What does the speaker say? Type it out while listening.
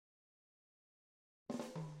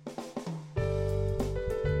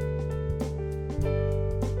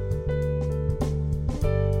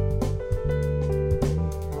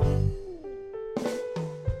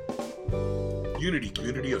Unity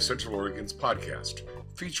Community of Central Oregon's podcast,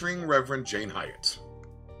 featuring Reverend Jane Hyatt.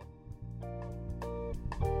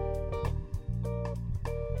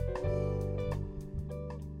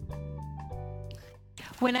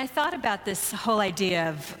 When I thought about this whole idea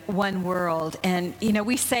of one world, and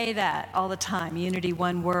we say that all the time, unity,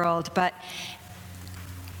 one world, but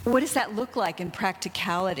what does that look like in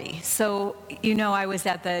practicality? So, I was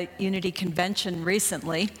at the Unity Convention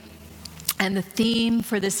recently, and the theme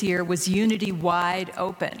for this year was Unity Wide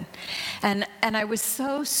Open. And I was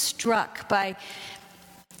so struck by,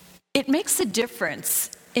 it makes a difference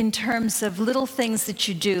in terms of little things that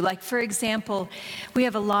you do. Like, for example, we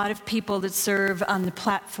have a lot of people that serve on the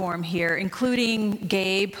platform here, including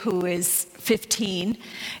Gabe, who is 15,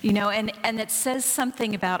 and it says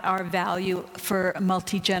something about our value for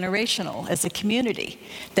multi-generational as a community,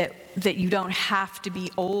 that you don't have to be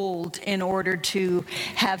old in order to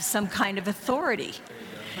have some kind of authority.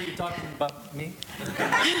 Are you talking about me?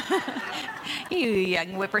 You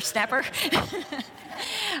young whippersnapper.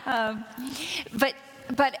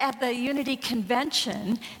 But at the Unity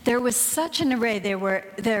Convention, there was such an array. There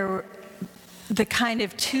were the kind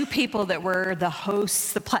of two people that were the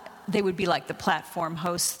hosts. They would be like the platform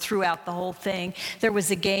hosts throughout the whole thing. There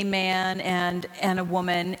was a gay man and a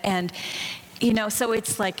woman, and so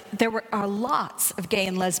it's like there are lots of gay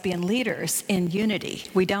and lesbian leaders in Unity.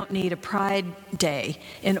 We don't need a Pride Day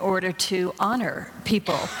in order to honor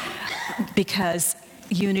people, because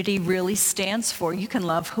Unity really stands for you can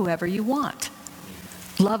love whoever you want.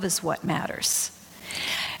 Love is what matters.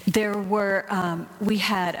 We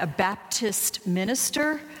had a Baptist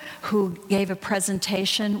minister who gave a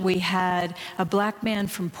presentation. We had a black man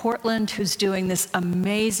from Portland who's doing this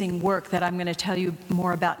amazing work that I'm going to tell you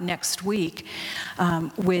more about next week,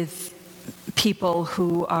 with people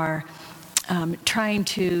who are trying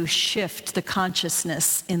to shift the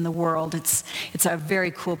consciousness in the world. It's a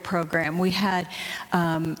very cool program. We had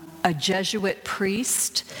a Jesuit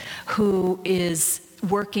priest who is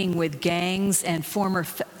working with gangs and former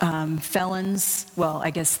felons. Well, I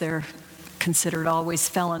guess they're considered always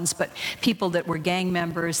felons, but people that were gang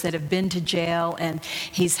members that have been to jail, and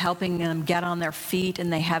he's helping them get on their feet,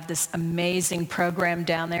 and they have this amazing program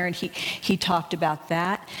down there, and he talked about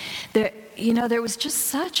that. There was just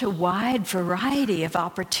such a wide variety of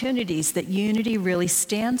opportunities that Unity really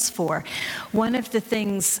stands for. One of the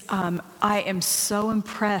things, I am so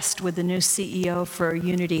impressed with the new CEO for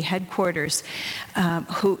Unity headquarters,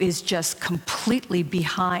 who is just completely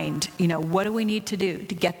behind, what do we need to do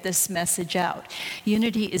to get this message out?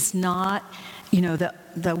 Unity is not,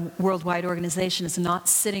 the worldwide organization is not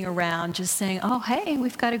sitting around just saying, oh, hey,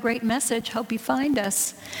 we've got a great message, hope you find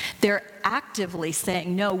us. They're actively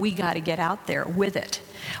saying, no, we got to get out there with it.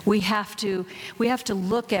 We have to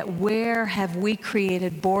look at where have we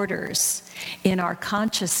created borders in our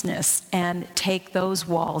consciousness and take those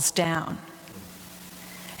walls down.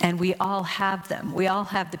 And we all have them. We all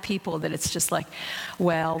have the people that it's just like,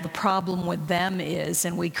 well, the problem with them is,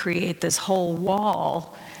 and we create this whole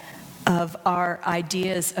wall of our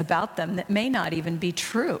ideas about them that may not even be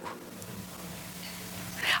true.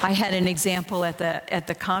 I had an example at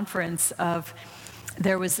the conference of,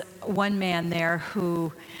 there was one man there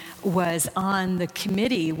who was on the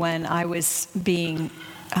committee when I was being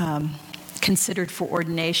considered for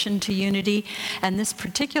ordination to Unity, and this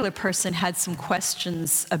particular person had some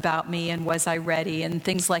questions about me and was I ready and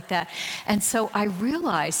things like that. And so I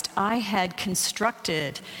realized I had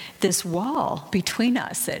constructed this wall between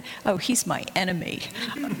us that, oh, he's my enemy.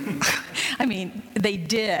 I mean, they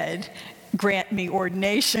did grant me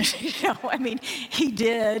ordination, he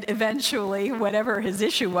did eventually, whatever his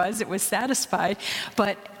issue was, it was satisfied.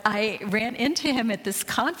 But I ran into him at this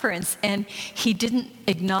conference and he didn't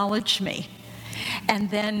acknowledge me.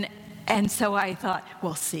 And so I thought,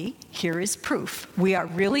 well, see, here is proof. We are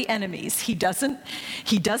really enemies. He doesn't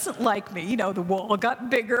like me. The wall got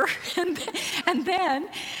bigger. And then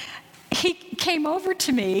he came over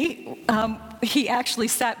to me. He actually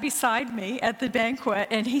sat beside me at the banquet,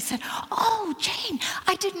 and he said, oh, Jane,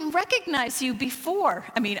 I didn't recognize you before.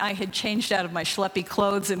 I had changed out of my schleppy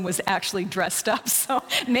clothes and was actually dressed up, so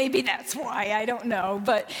maybe that's why, I don't know.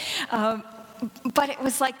 But it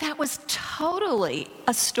was like, that was totally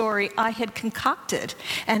a story I had concocted,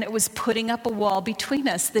 and it was putting up a wall between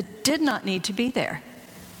us that did not need to be there.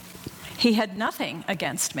 He had nothing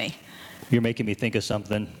against me. You're making me think of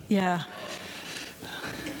something. Yeah.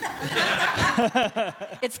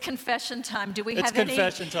 It's confession time. Do we have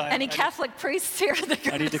any Catholic priests here?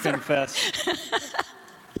 I need to confess.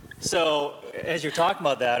 So, as you're talking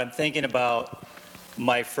about that, I'm thinking about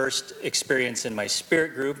my first experience in my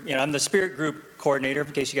spirit group. I'm the spirit group coordinator,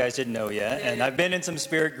 in case you guys didn't know yet. And I've been in some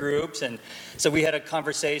spirit groups. And so we had a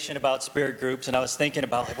conversation about spirit groups. And I was thinking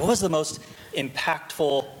about, like, what was the most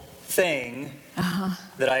impactful thing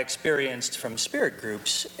that I experienced from spirit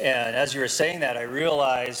groups? And as you were saying that, I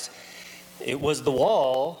realized it was the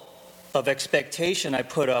wall of expectation I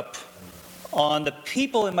put up on the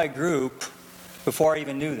people in my group before I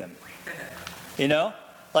even knew them. You know?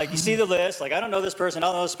 Like, you see the list, like, I don't know this person, I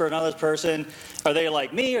don't know this person, I don't know this person. Are they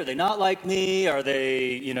like me? Are they not like me? Are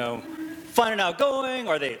they, fun and outgoing?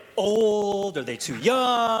 Are they old? Are they too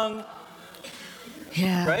young?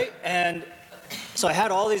 Yeah. Right? And so I had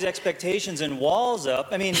all these expectations and walls up.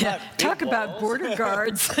 I mean, not big Talk about walls. border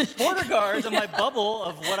guards. Border guards in my bubble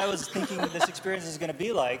of what I was thinking this experience is going to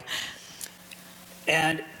be like.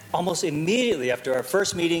 And almost immediately after our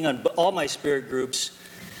first meeting on all my spirit groups,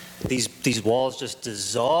 these walls just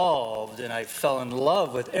dissolved, and I fell in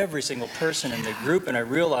love with every single person in the group, and I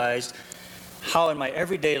realized how in my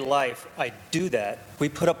everyday life I do that. We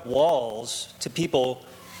put up walls to people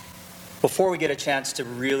before we get a chance to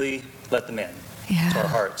really let them in to our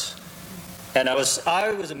hearts. And I was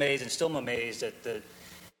amazed, and still am amazed at the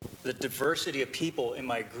diversity of people in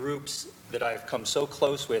my groups that I've come so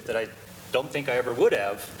close with that I don't think I ever would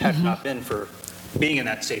have had it not been for being in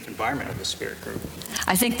that safe environment of the spirit group.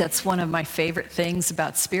 I think that's one of my favorite things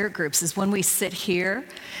about spirit groups is when we sit here,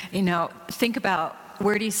 think about,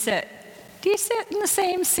 where do you sit? Do you sit in the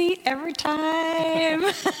same seat every time?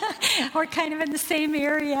 Or kind of in the same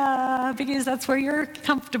area because that's where you're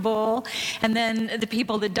comfortable? And then the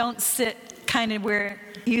people that don't sit kind of where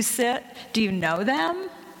you sit, do you know them?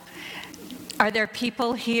 Are there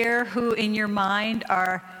people here who in your mind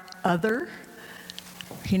are other?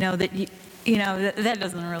 That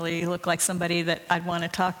doesn't really look like somebody that I'd want to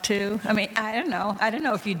talk to. I mean, I don't know. I don't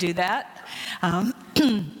know if you do that.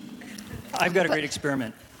 I've got a great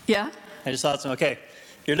experiment. Yeah? I just thought, okay,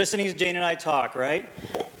 you're listening to Jane and I talk, right?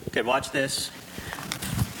 Okay, watch this.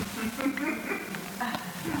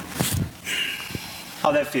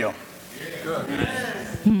 How'd that feel? Good.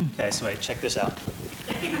 Okay, so wait, check this out.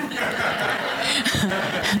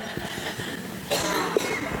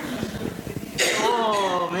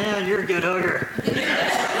 Oh, man, you're a good hugger.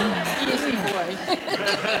 Easy boy.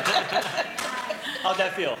 How'd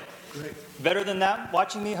that feel? Great. Better than that,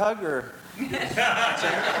 watching me hug, or? Yeah.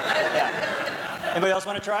 Anybody else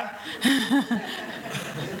want to try?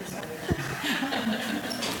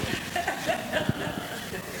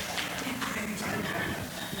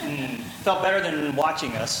 Felt better than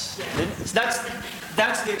watching us.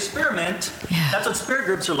 That's the experiment. Yeah. That's what spirit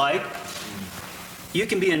groups are like. You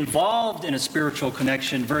can be involved in a spiritual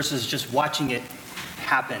connection versus just watching it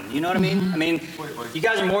happen. You know what I mean? I mean, you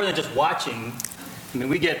guys are more than just watching. I mean,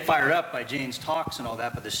 we get fired up by Jane's talks and all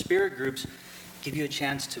that, but the spirit groups give you a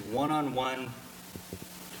chance to one-on-one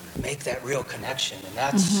make that real connection, and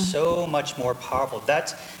that's so much more powerful.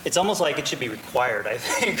 It's almost like it should be required, I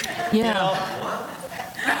think. Yeah.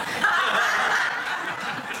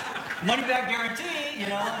 Money back guarantee,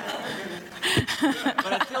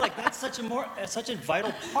 But I feel like that's such a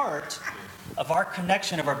vital part of our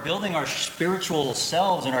connection, of our building our spiritual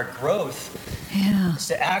selves and our growth. Yeah. Is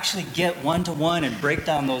to actually get one-to-one and break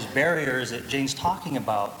down those barriers that Jane's talking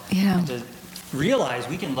about. Yeah. And to realize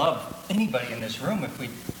we can love anybody in this room if we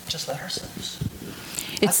just let ourselves.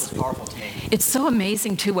 That's what's powerful to me. It's so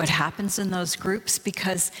amazing, too, what happens in those groups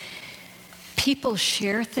because people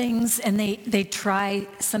share things and they try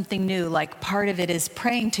something new. Like part of it is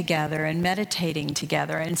praying together and meditating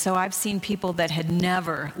together. And so I've seen people that had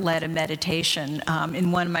never led a meditation.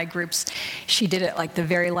 In one of my groups, she did it like the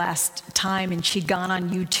very last time, and she'd gone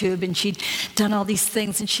on YouTube and she'd done all these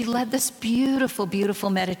things, and she led this beautiful,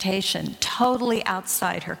 beautiful meditation, totally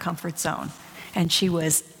outside her comfort zone. And she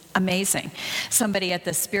was amazing. Somebody at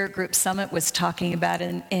the Spirit Group Summit was talking about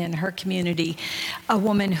in her community a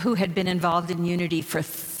woman who had been involved in Unity for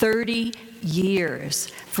 30 years.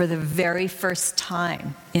 For the very first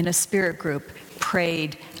time in a spirit group,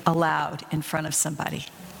 prayed aloud in front of somebody.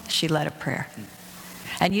 She led a prayer.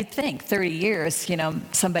 And you'd think 30 years,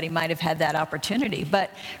 somebody might have had that opportunity.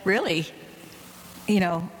 But really,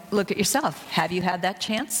 look at yourself. Have you had that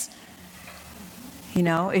chance?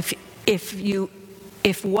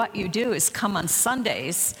 If what you do is come on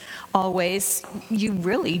Sundays always, you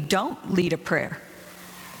really don't lead a prayer.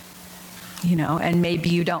 And maybe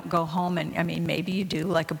you don't go home and, maybe you do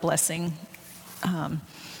like a blessing, and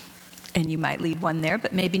you might lead one there,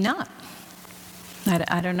 but maybe not.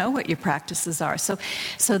 I don't know what your practices are. So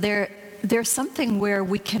there's something where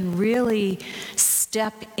we can really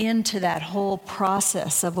step into that whole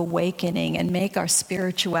process of awakening and make our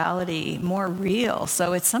spirituality more real.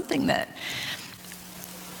 So it's something that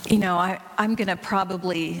I'm going to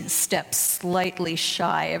probably step slightly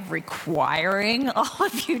shy of requiring all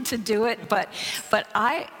of you to do it, but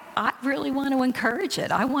I really want to encourage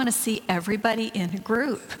it. I want to see everybody in a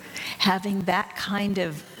group having that kind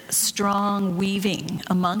of strong weaving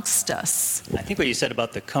amongst us. I think what you said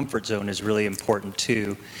about the comfort zone is really important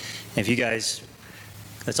too. If you guys,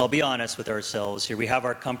 let's all be honest with ourselves here. We have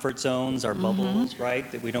our comfort zones, our bubbles,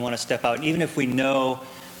 right? That we don't want to step out. And even if we know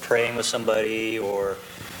praying with somebody or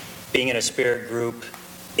being in a spirit group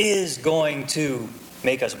is going to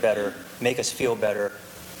make us better, make us feel better,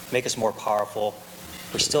 make us more powerful,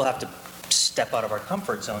 we still have to step out of our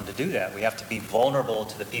comfort zone to do that. We have to be vulnerable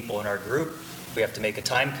to the people in our group. We have to make a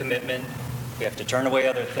time commitment. We have to turn away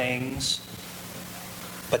other things.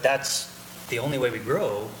 But that's the only way we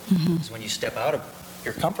grow is when you step out of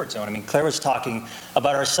your comfort zone. I mean, Claire was talking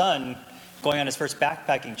about our son going on his first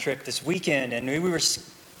backpacking trip this weekend, and we were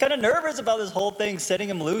kind of nervous about this whole thing, setting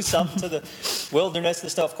him loose up to the wilderness and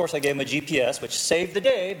stuff. Of course, I gave him a GPS, which saved the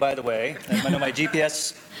day, by the way. I know my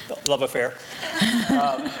GPS love affair.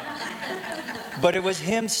 But it was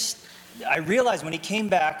him. I realized when he came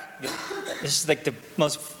back, this is like the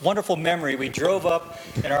most wonderful memory. We drove up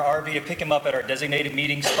in our RV to pick him up at our designated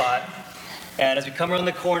meeting spot. And as we come around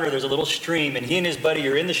the corner, there's a little stream, and he and his buddy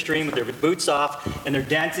are in the stream with their boots off, and they're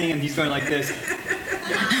dancing, and he's going like this.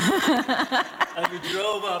 And we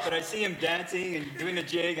drove up, and I see him dancing and doing a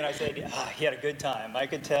jig, and I said, he had a good time. I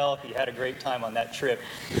could tell he had a great time on that trip.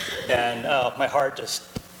 And my heart just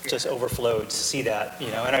overflowed to see that,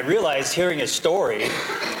 And I realized, hearing his story,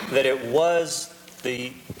 that it was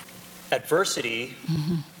the adversity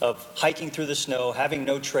of hiking through the snow, having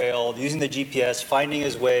no trail, using the GPS, finding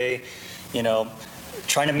his way,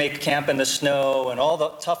 trying to make camp in the snow, and all the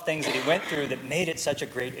tough things that he went through that made it such a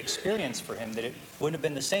great experience for him, that it wouldn't have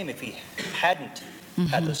been the same if he hadn't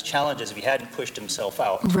had those challenges, if he hadn't pushed himself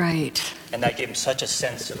out. Right. And that gave him such a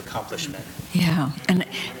sense of accomplishment. Yeah. And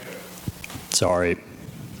sorry.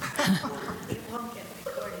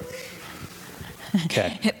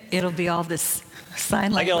 Okay. It'll be all this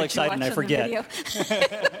sign language. I get all excited and I forget.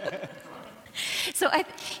 So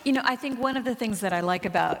I think one of the things that I like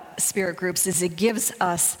about spirit groups is it gives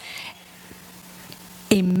us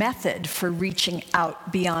a method for reaching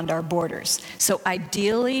out beyond our borders. So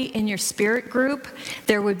ideally, in your spirit group,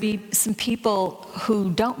 there would be some people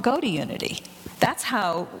who don't go to Unity. That's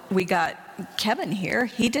how we got Kevin here.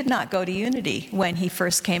 He did not go to Unity when he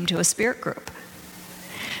first came to a spirit group.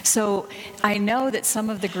 So I know that some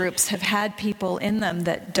of the groups have had people in them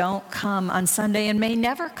that don't come on Sunday and may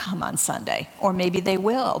never come on Sunday, or maybe they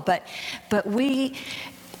will. But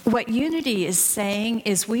what Unity is saying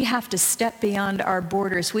is we have to step beyond our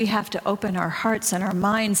borders. We have to open our hearts and our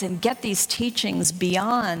minds and get these teachings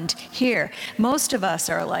beyond here. Most of us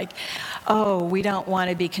are like, we don't want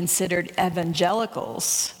to be considered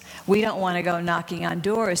evangelicals. We don't want to go knocking on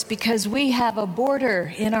doors because we have a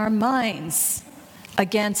border in our minds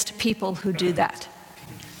against people who do that.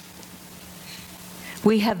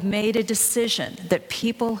 We have made a decision that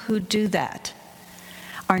people who do that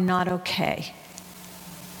are not okay.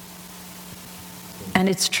 And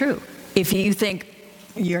it's true. If you think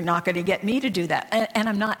you're not going to get me to do that, and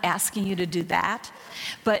I'm not asking you to do that,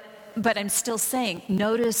 but I'm still saying,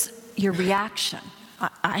 notice your reaction.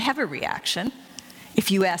 I have a reaction. If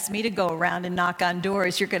you ask me to go around and knock on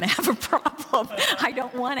doors, you're going to have a problem. I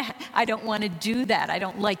don't want to do that. I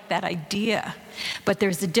don't like that idea. But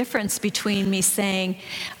there's a difference between me saying,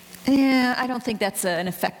 I don't think that's an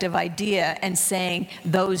effective idea, and saying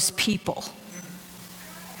those people.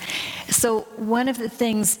 So one of the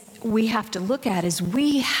things we have to look at is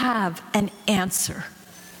we have an answer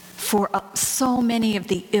for so many of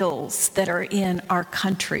the ills that are in our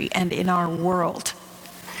country and in our world.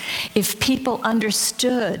 If people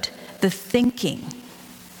understood the thinking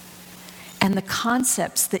and the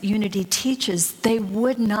concepts that Unity teaches, they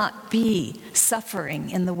would not be suffering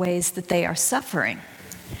in the ways that they are suffering.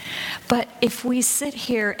 But if we sit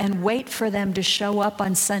here and wait for them to show up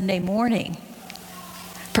on Sunday morning,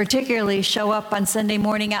 particularly show up on Sunday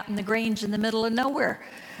morning out in the Grange in the middle of nowhere,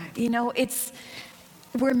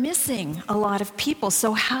 we're missing a lot of people.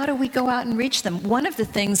 So how do we go out and reach them? One of the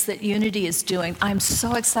things that Unity is doing, I'm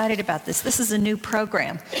so excited about this. This is a new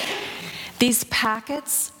program. These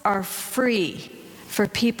packets are free for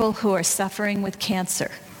people who are suffering with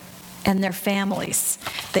cancer and their families.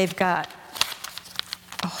 They've got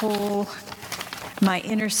a whole, my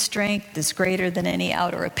inner strength is greater than any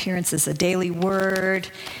outer appearance is a daily word.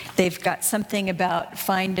 They've got something about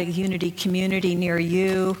find a Unity community near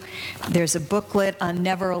you. There's a booklet on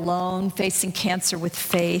Never Alone, Facing Cancer with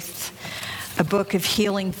Faith, a book of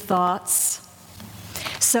healing thoughts.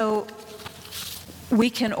 So we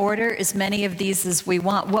can order as many of these as we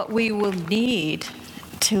want. What we will need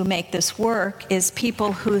to make this work is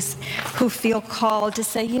people who feel called to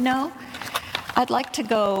say, I'd like to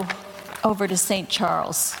go over to St.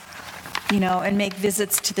 Charles, and make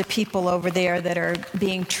visits to the people over there that are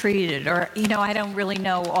being treated. Or, I don't really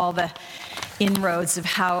know all the inroads of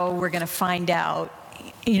how we're going to find out.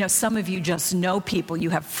 Some of you just know people,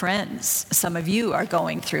 you have friends. Some of you are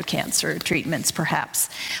going through cancer treatments, perhaps.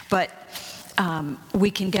 But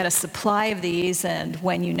we can get a supply of these, and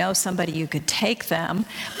when you know somebody, you could take them.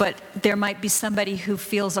 But there might be somebody who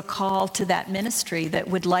feels a call to that ministry that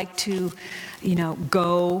would like to,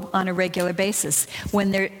 go on a regular basis.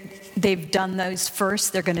 When they've done those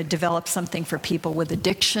first, they're going to develop something for people with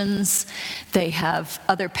addictions. They have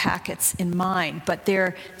other packets in mind, but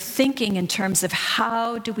they're thinking in terms of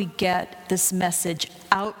how do we get this message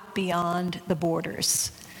out beyond the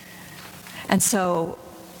borders. And so,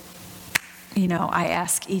 I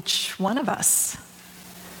ask each one of us,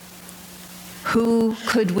 who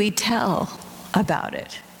could we tell about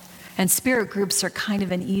it? And spirit groups are kind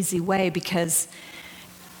of an easy way because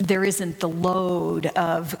there isn't the load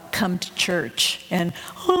of come to church and,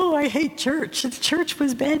 I hate church. The church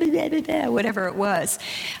was bad, whatever it was.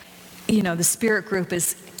 The spirit group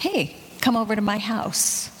is, hey, come over to my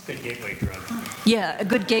house. Good gateway drug. Yeah, a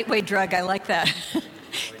good gateway drug. I like that.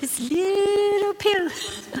 This little pill.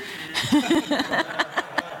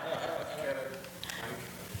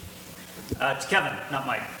 It's Kevin, not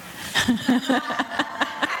Mike.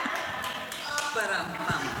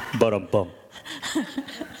 But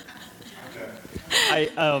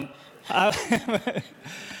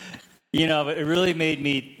it really made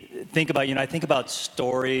me think about, I think about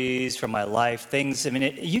stories from my life, things.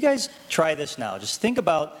 You guys try this now. Just think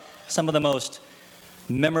about some of the most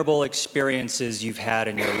memorable experiences you've had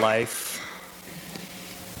in your life.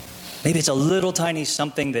 Maybe it's a little tiny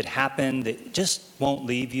something that happened that just won't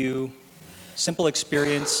leave you. Simple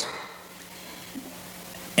experience.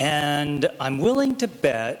 And I'm willing to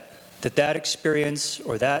bet that experience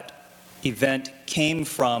or that event came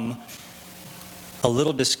from a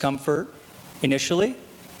little discomfort initially.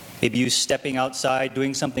 Maybe you stepping outside,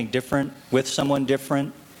 doing something different with someone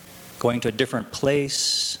different, going to a different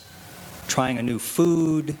place, trying a new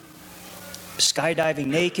food, skydiving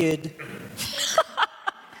naked.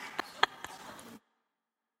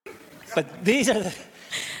 But these are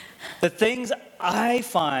the things I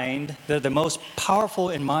find that are the most powerful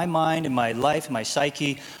in my mind, in my life, in my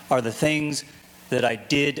psyche, are the things that I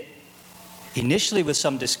did initially with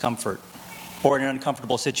some discomfort or in an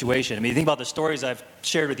uncomfortable situation. You think about the stories I've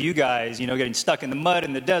shared with you guys, getting stuck in the mud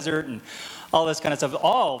in the desert and all this kind of stuff,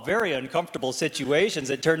 all very uncomfortable situations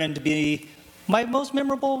that turn into be my most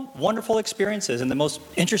memorable, wonderful experiences and the most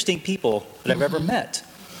interesting people that I've ever met.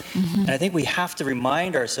 Mm-hmm. And I think we have to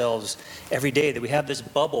remind ourselves every day that we have this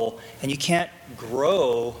bubble, and you can't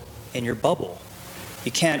grow in your bubble.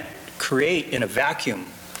 You can't create in a vacuum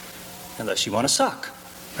unless you want to suck,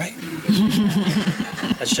 right?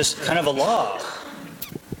 That's just kind of a law.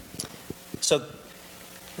 So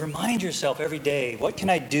remind yourself every day, what can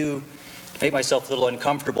I do to make myself a little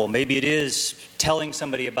uncomfortable? Maybe it is telling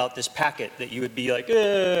somebody about this packet that you would be like,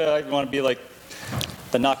 I want to be like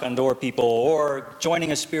the knock-on-door people, or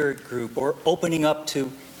joining a spirit group, or opening up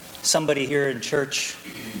to somebody here in church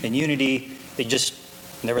in Unity that you just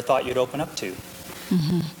never thought you'd open up to.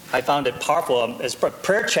 Mm-hmm. I found it powerful. As a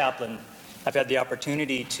prayer chaplain, I've had the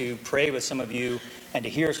opportunity to pray with some of you and to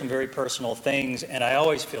hear some very personal things, and I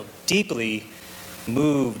always feel deeply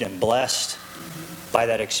moved and blessed by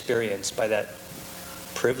that experience, by that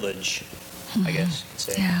privilege, mm-hmm. I guess you could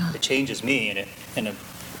say. Yeah. It changes me in a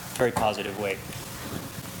very positive way.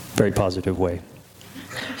 Very positive way.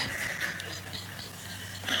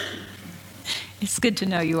 It's good to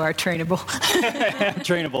know you are trainable.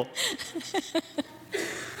 Trainable.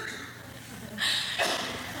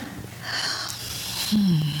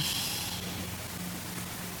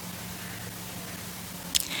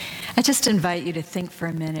 I just invite you to think for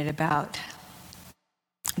a minute about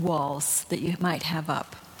walls that you might have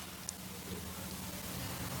up.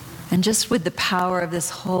 And just with the power of this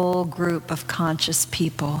whole group of conscious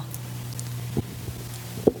people,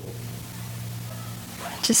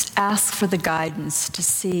 just ask for the guidance to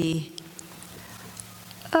see,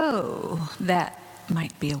 that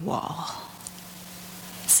might be a wall.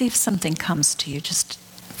 See if something comes to you just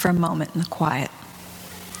for a moment in the quiet.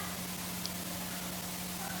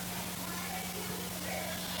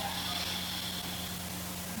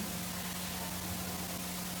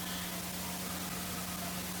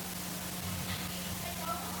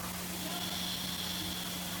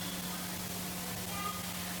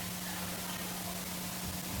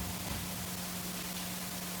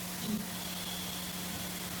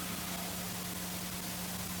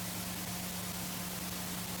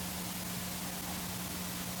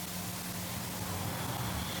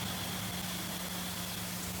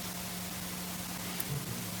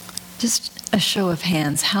 Just a show of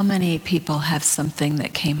hands, how many people have something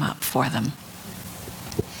that came up for them?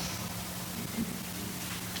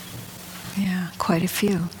 Yeah, quite a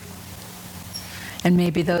few. And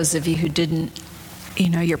maybe those of you who didn't,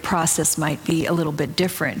 your process might be a little bit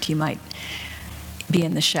different. You might be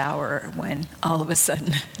in the shower when all of a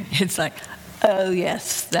sudden it's like, oh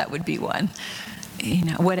yes, that would be one.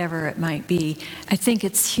 Whatever it might be. I think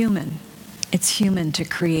it's human. It's human to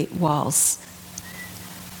create walls.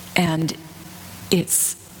 And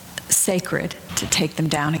it's sacred to take them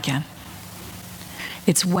down again.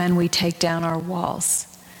 It's when we take down our walls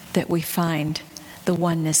that we find the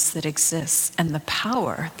oneness that exists and the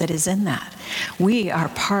power that is in that. We are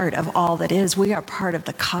part of all that is. We are part of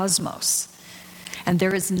the cosmos. And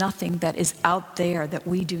there is nothing that is out there that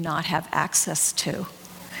we do not have access to.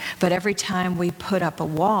 But every time we put up a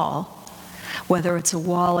wall, whether it's a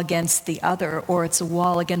wall against the other or it's a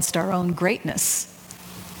wall against our own greatness,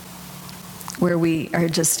 where we are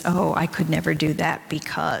just, I could never do that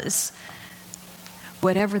because.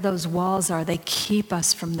 Whatever those walls are, they keep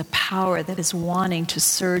us from the power that is wanting to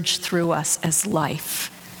surge through us as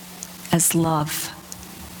life, as love.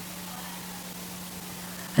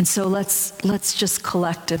 And so let's just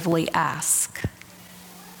collectively ask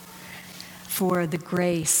for the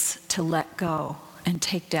grace to let go and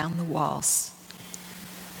take down the walls,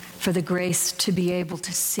 for the grace to be able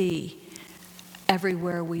to see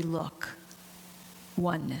everywhere we look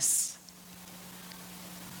oneness,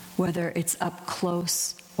 whether it's up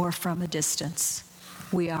close or from a distance.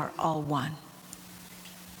 We are all one.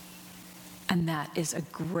 And that is a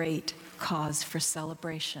great cause for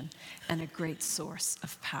celebration and a great source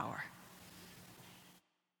of power.